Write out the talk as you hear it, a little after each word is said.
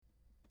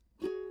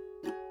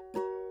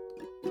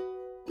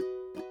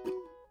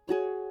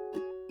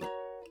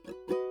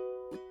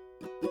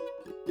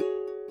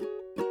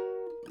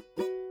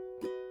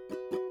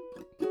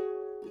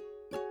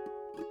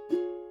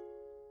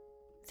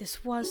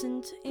This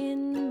wasn't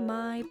in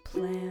my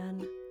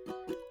plan.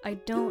 I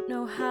don't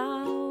know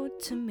how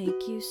to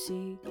make you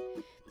see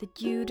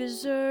that you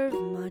deserve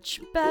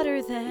much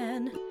better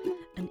than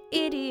an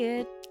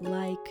idiot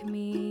like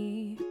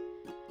me.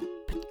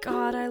 But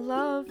God, I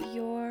love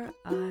your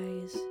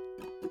eyes.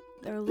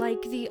 They're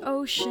like the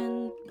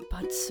ocean,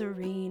 but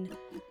serene.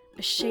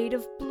 A shade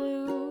of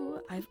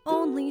blue I've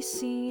only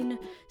seen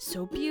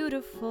so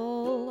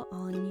beautiful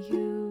on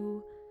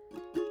you.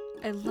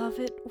 I love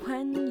it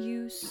when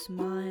you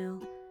smile.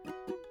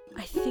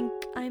 I think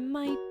I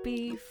might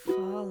be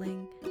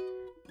falling.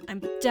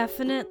 I'm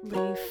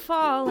definitely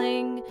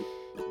falling.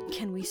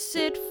 Can we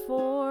sit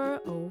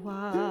for a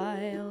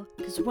while?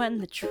 'Cause when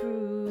the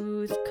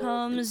truth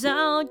comes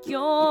out,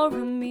 you're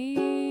a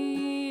miracle.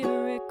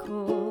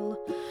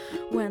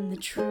 When the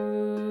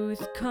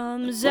truth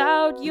comes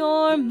out,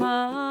 you're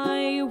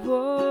my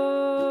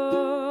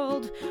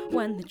world.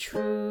 When the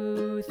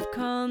truth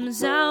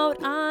comes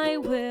out, I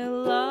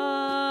will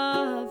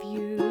love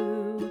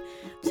you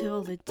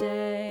till the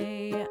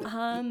day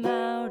I'm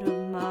out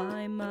of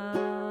my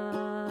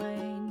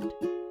mind.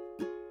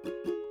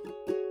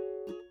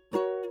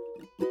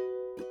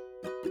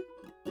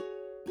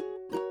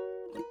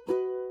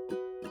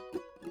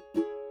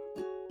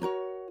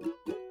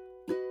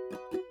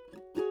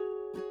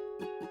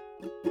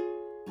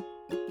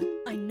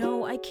 I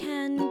know I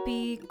can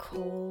be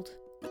cold.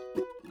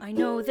 I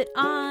know that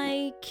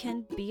I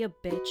can be a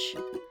bitch.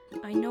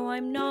 I know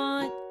I'm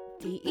not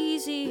the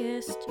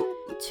easiest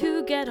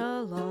to get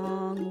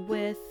along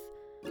with,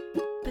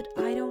 but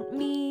I don't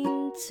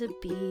mean to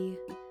be,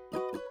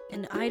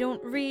 and I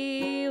don't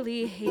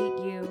really hate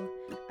you.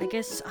 I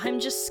guess I'm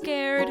just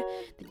scared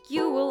that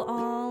you will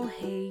all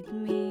hate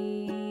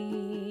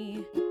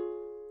me.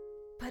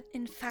 But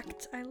in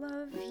fact, I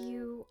love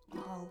you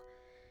all,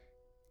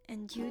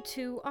 and you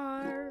two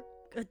are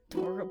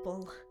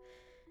adorable.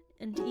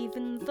 And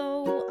even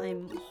though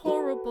I'm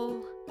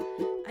horrible,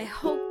 I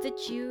hope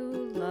that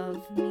you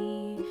love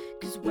me.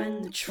 'Cause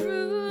when the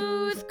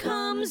truth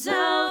comes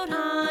out,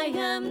 I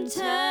am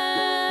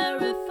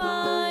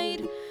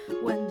terrified.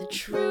 When the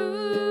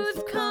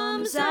truth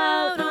comes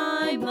out,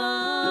 I'm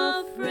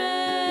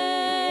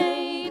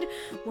afraid.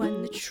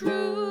 When the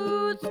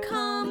truth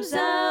comes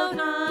out,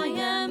 I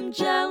am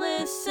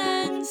jealous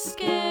and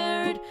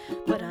scared.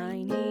 But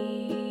I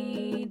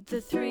need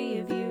the three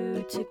of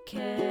you to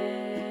care.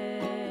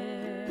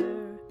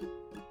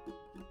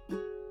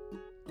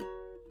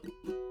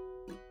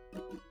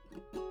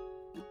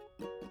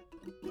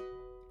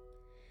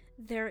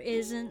 There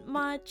isn't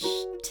much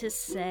to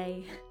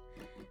say.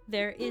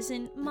 There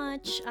isn't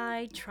much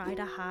I try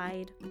to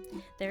hide.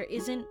 There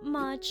isn't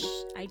much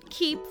I'd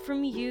keep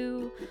from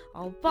you,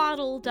 all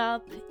bottled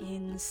up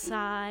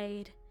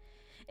inside.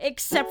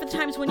 Except for the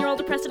times when you're all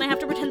depressed and I have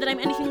to pretend that I'm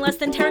anything less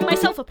than tearing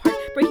myself apart,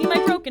 breaking my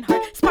broken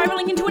heart,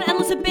 spiraling into an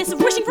endless abyss of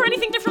wishing for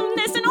anything different from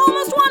this and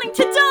almost wanting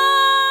to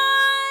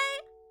die.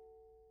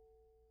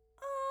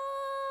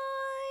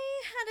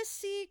 I had a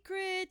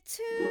secret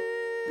too.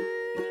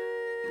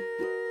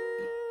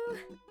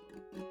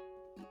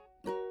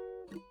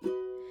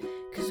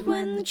 'Cause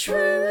when the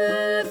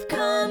truth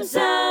comes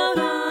out,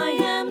 I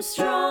am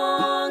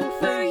strong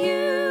for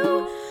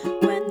you.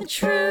 When the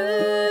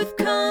truth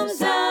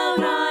comes out,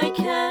 I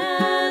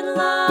can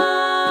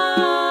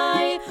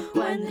lie.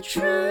 When the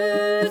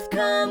truth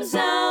comes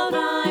out,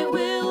 I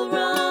will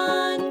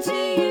run to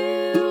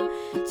you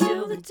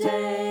till the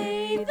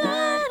day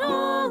that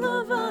all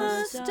of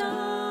us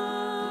die.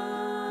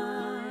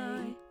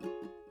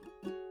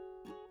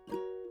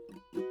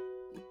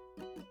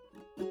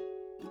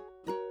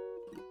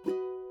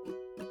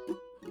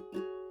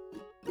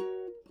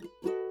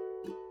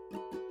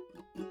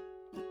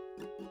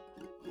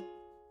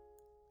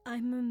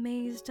 I'm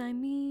amazed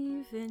I'm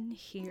even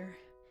here,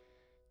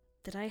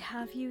 that I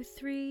have you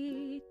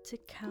three to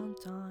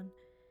count on,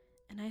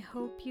 and I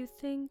hope you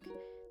think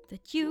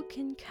that you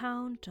can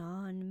count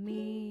on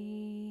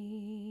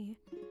me.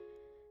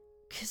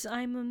 'Cause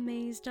I'm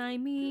amazed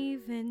I'm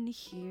even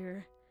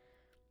here,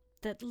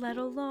 that let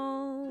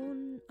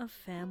alone a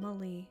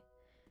family,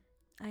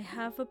 I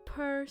have a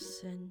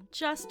person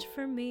just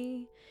for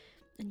me,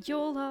 and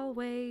you'll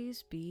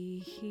always be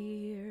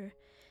here.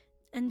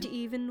 And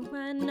even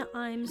when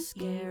I'm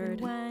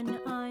scared, you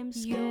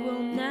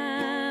will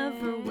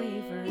never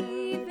waver.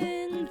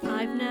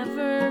 I've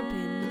never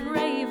been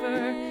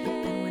braver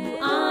than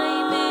when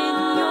I'm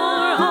in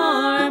your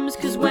arms.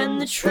 'Cause when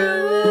the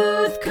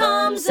truth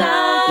comes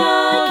out,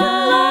 I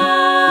can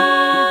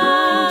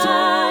lie.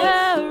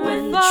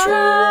 When the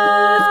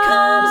truth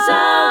comes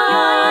out,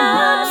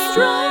 I'm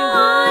strong.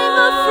 I'm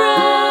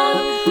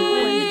afraid.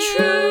 When the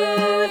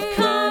truth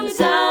comes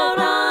out,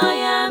 I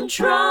am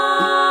trying.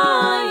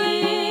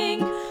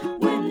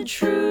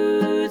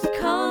 Truth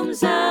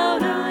comes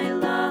out, I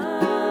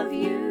love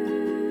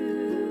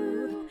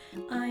you.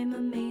 I'm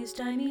amazed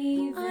I'm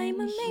even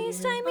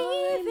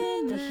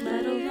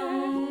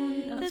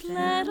that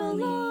let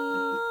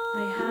alone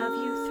I have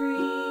you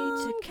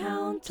three to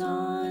count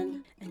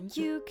on, and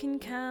You can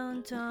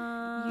count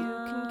on. You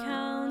can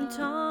count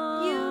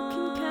on. You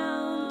can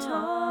count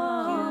on.